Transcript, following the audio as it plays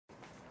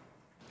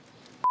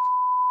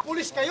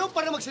Pulis kayo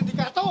para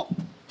magsindikato.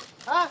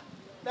 Ha?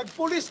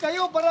 Nagpulis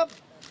kayo para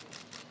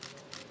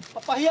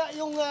papahiya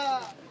yung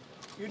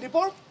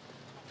uniform.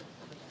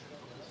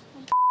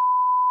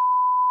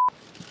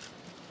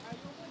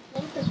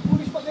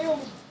 Nagpulis pa kayo.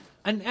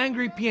 An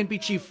angry PNP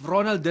Chief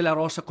Ronald De La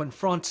Rosa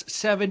confronts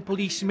 7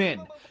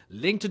 policemen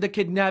linked to the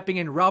kidnapping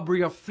and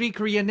robbery of 3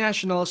 Korean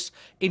nationals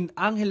in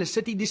Angeles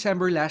City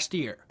December last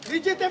year.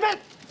 Legitimate!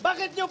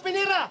 Bakit nyo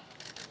pinira?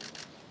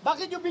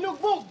 Bakit nyo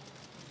binugbog?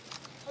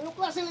 Anong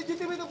klase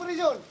legitimate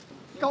operation?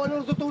 Ikaw,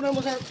 anong tutunan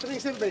mo sa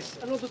training service?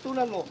 Anong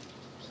tutunan mo?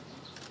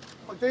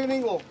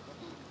 Pag-training mo,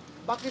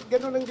 bakit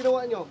ganun ang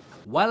ginawa nyo?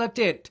 While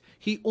at it,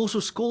 he also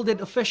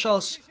scolded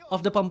officials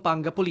of the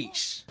Pampanga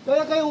police.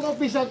 Kaya kayong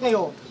official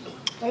kayo,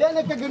 kaya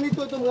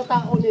nagkaganito itong mga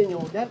tao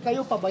ninyo dahil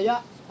kayo pabaya,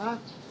 ha?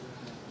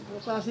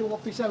 Anong klase mga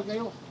official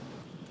kayo?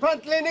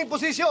 Front-leaning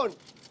position!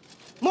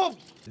 Move!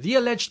 The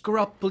alleged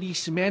corrupt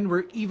policemen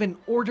were even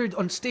ordered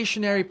on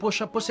stationary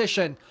push-up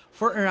position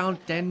for around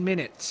 10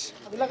 minutes.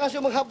 Ang lakas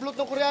yung maghablot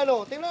ng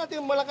Koreano. Tingnan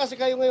natin yung malakas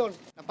kayo ngayon.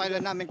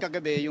 Napailan namin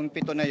kagabi yung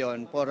 7 na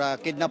yon for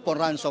kidnap for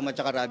ransom at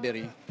saka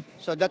robbery.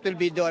 So that will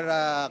be their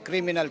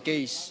criminal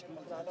case.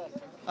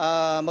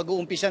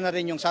 Mag-uumpisa na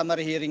rin yung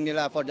summary hearing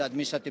nila for the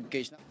administrative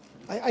case.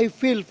 I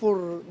feel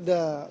for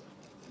the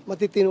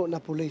matitino na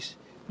pulis.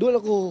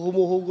 Doon ako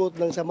humuhugot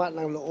ng sama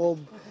ng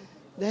loob.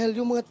 Dahil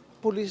yung mga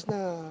pulis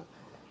na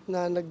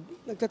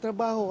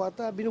nagtatrabaho at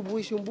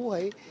binubuhis yung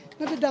buhay,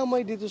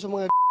 nadadamay dito sa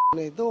mga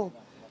na ito.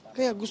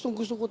 Kaya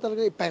gustong-gusto ko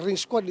talaga i-firing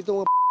squad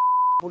dito mga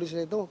pulis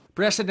na ito.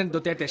 President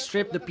Duterte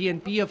stripped the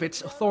PNP of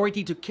its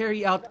authority to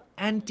carry out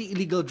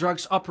anti-illegal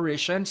drugs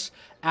operations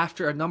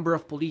after a number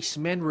of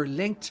policemen were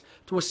linked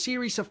to a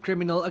series of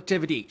criminal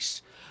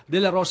activities. De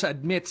La Rosa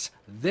admits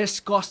this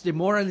caused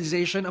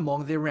demoralization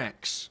among their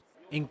ranks,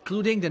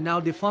 including the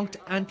now-defunct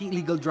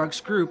Anti-Illegal Drugs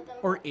Group,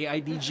 or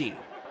AIDG.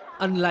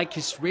 Unlike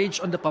his rage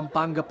on the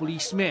Pampanga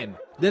policemen,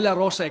 De La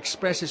Rosa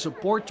expressed his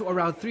support to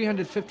around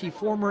 350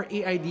 former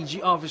AIDG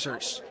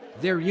officers.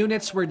 Their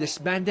units were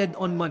disbanded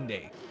on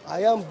Monday.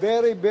 I am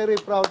very, very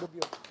proud of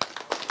you.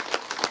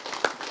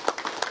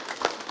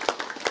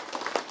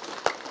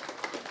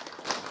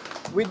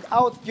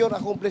 Without your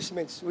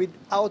accomplishments,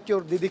 without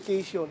your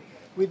dedication,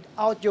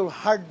 without your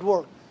hard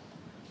work,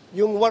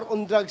 yung war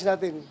on drugs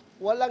natin,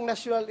 walang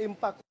national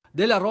impact.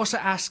 De La Rosa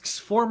asks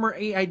former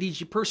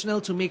AIDG personnel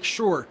to make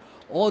sure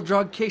all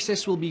drug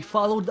cases will be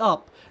followed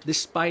up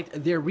despite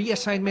their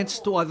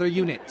reassignments to other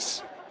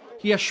units.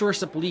 He assures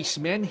the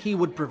policemen he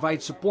would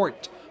provide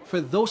support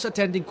for those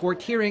attending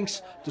court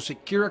hearings to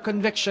secure a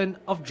conviction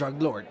of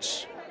drug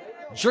lords.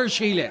 George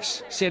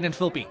Hayles, CNN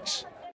Philippines.